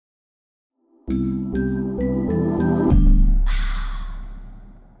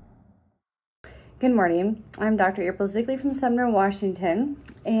Good morning. I'm Dr. Aprile Ziegele from Sumner, Washington,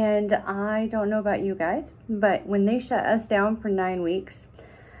 and I don't know about you guys, but when they shut us down for 9 weeks,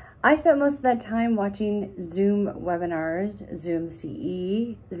 I spent most of that time watching Zoom webinars, Zoom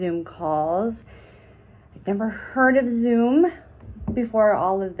CE, Zoom calls. I'd never heard of Zoom before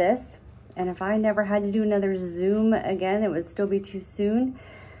all of this, and if I never had to do another Zoom again, it would still be too soon.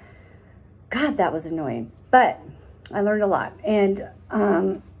 God, that was annoying, but I learned a lot, and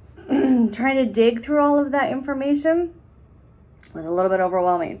trying to dig through all of that information was a little bit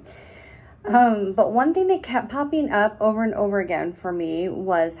overwhelming. But one thing that kept popping up over and over again for me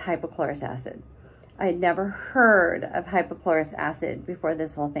was hypochlorous acid. I had never heard of hypochlorous acid before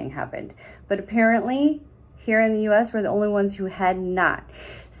this whole thing happened, but apparently here in the US, we're the only ones who had not.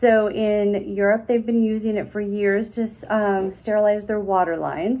 So in Europe, they've been using it for years to sterilize their water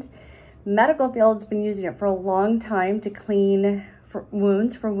lines. Medical field's been using it for a long time to clean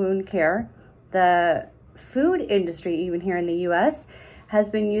wounds for wound care. The food industry, even here in the US, has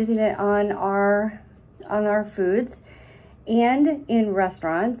been using it on our foods and in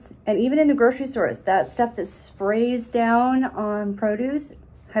restaurants and even in the grocery stores. That stuff that sprays down on produce,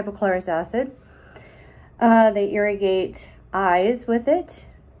 hypochlorous acid. They irrigate eyes with it.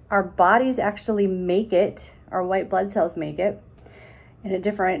 Our bodies actually make it. Our white blood cells make it in a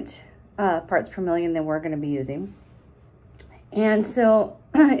different parts per million than we're going to be using. And so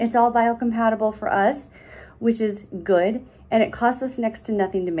it's all biocompatible for us, which is good. And it costs us next to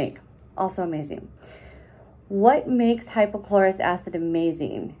nothing to make. Also amazing. What makes hypochlorous acid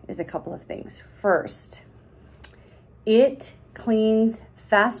amazing is a couple of things. First, it cleans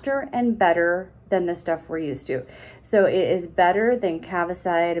faster and better than the stuff we're used to. So it is better than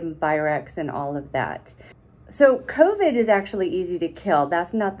Cavicide and Birex and all of that. So COVID is actually easy to kill.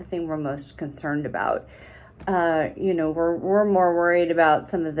 That's not the thing we're most concerned about. We're more worried about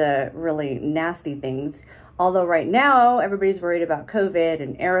some of the really nasty things. Although right now, everybody's worried about COVID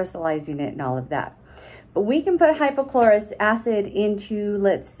and aerosolizing it and all of that. But we can put hypochlorous acid into,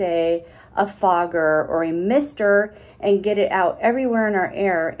 let's say, a fogger or a mister and get it out everywhere in our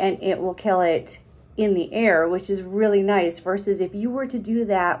air, and it will kill it in the air, which is really nice, versus if you were to do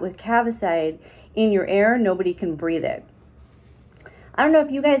that with Cavicide in your air, nobody can breathe it. I don't know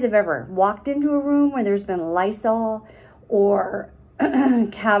if you guys have ever walked into a room where there's been Lysol or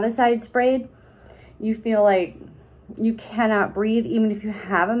Cavicide sprayed. You feel like you cannot breathe even if you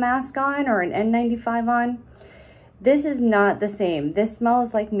have a mask on or an N95 on. This is not the same. This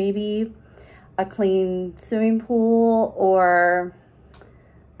smells like maybe a clean swimming pool, or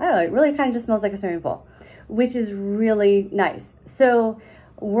I don't know, it really kind of just smells like a swimming pool, which is really nice. So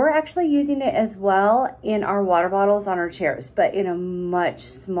we're actually using it as well in our water bottles on our chairs, but in a much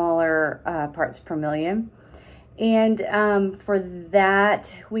smaller parts per million. And for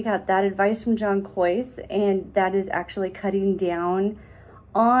that, we got that advice from John Coyce, and that is actually cutting down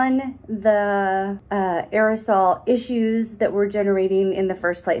on the aerosol issues that we're generating in the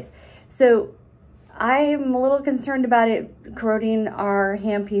first place. So I'm a little concerned about it corroding our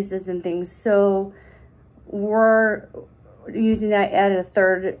handpieces and things. So we're using that at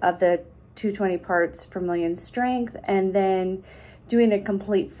 1/3 of the 220 parts per million strength, and then doing a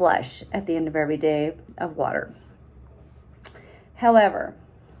complete flush at the end of every day of water. However,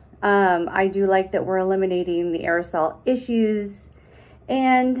 I do like that we're eliminating the aerosol issues,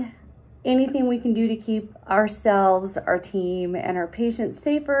 and anything we can do to keep ourselves, our team, and our patients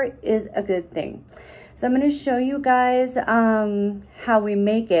safer is a good thing. So I'm going to show you guys how we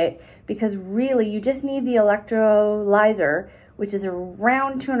make it, because really you just need the electrolyzer, which is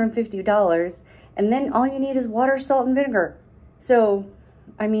around $250, and then all you need is water, salt, and vinegar. So,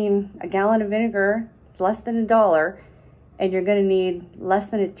 I mean, a gallon of vinegar is less than $1, and you're going to need less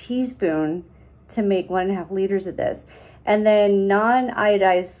than a teaspoon to make 1.5 liters of this. And then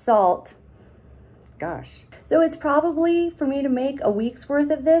non-iodized salt, gosh. So it's probably, for me to make a week's worth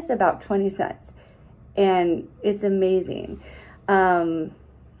of this, about 20 cents. And it's amazing.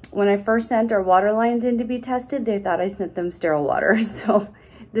 When I first sent our water lines in to be tested, they thought I sent them sterile water. So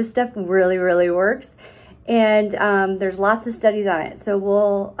this stuff really, really works. And there's lots of studies on it. So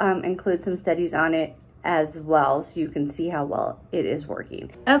we'll include some studies on it as well, so you can see how well it is working.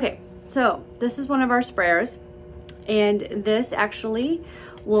 Okay, so this is one of our sprayers. And this actually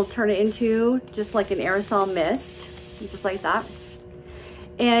will turn it into just like an aerosol mist, just like that.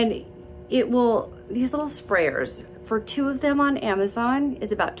 And it will, these little sprayers, for 2 of them on Amazon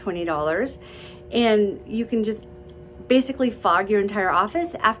is about $20. And you can just basically fog your entire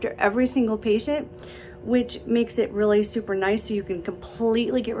office after every single patient, which makes it really super nice. So you can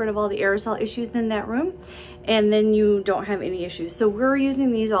completely get rid of all the aerosol issues in that room, and then you don't have any issues. So we're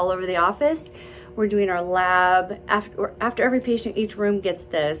using these all over the office. We're doing our lab. After every patient, each room gets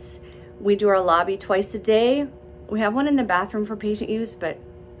this. We do our lobby twice a day. We have one in the bathroom for patient use, but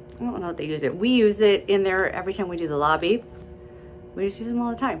I don't know if they use it. We use it in there every time we do the lobby. We just use them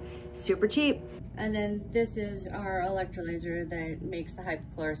all the time. Super cheap. And then this is our electrolyzer that makes the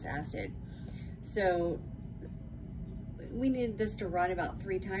hypochlorous acid. So we need this to run about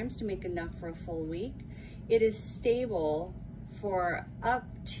 3 times to make enough for a full week. It is stable for up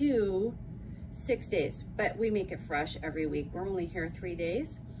to 6 days, but we make it fresh every week. We're only here 3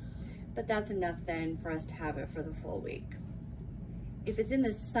 days, but that's enough then for us to have it for the full week. If it's in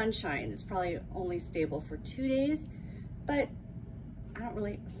the sunshine, it's probably only stable for 2 days, but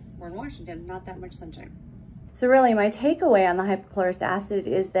we're in Washington, not that much sunshine. So really my takeaway on the hypochlorous acid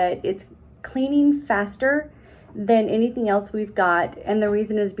is that it's cleaning faster than anything else we've got. And the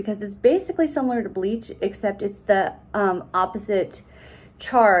reason is because it's basically similar to bleach, except it's the opposite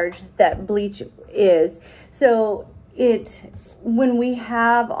charge that bleach is. So when we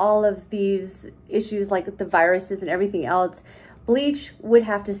have all of these issues like the viruses and everything else, bleach would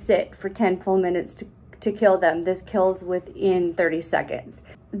have to sit for 10 full minutes to kill them. This kills within 30 seconds.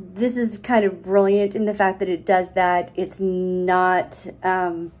 This is kind of brilliant in the fact that it does that. It's not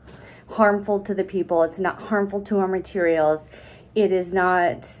harmful to the people. It's not harmful to our materials. It is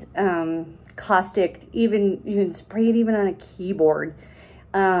not caustic. Even you can spray it even on a keyboard.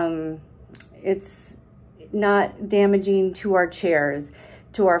 It's not damaging to our chairs,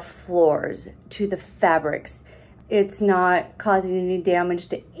 to our floors, to the fabrics. It's not causing any damage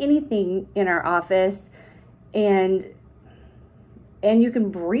to anything in our office, and you can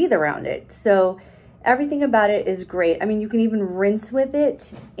breathe around it. So everything about it is great. I mean, you can even rinse with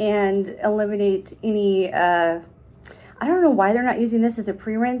it and eliminate any, I don't know why they're not using this as a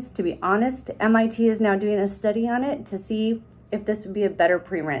pre-rinse, to be honest. MIT is now doing a study on it to see if this would be a better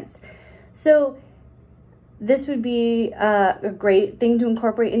pre-rinse. So this would be a great thing to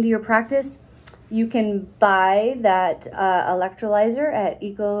incorporate into your practice. You can buy that electrolyzer at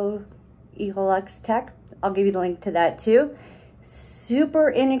Ecolux Tech. I'll give you the link to that too.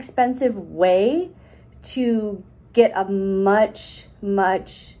 Super inexpensive way to get a much,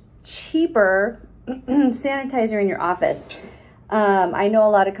 much cheaper sanitizer in your office. I know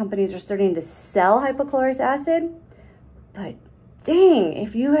a lot of companies are starting to sell hypochlorous acid, but dang,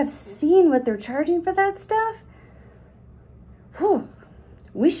 if you have seen what they're charging for that stuff, whew,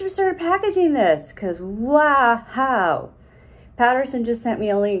 we should have started packaging this, because wow. Patterson just sent me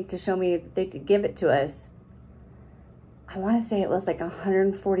a link to show me that they could give it to us. I want to say it was like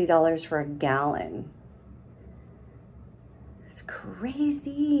 $140 for a gallon. It's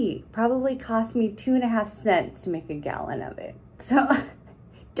crazy. Probably cost me 2.5 cents to make a gallon of it. So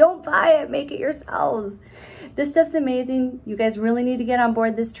don't buy it, make it yourselves. This stuff's amazing. You guys really need to get on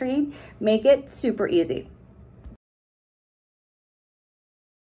board this train. Make it super easy.